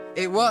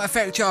It won't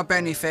affect your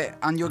benefit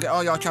and you'll get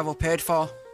all your travel paid for.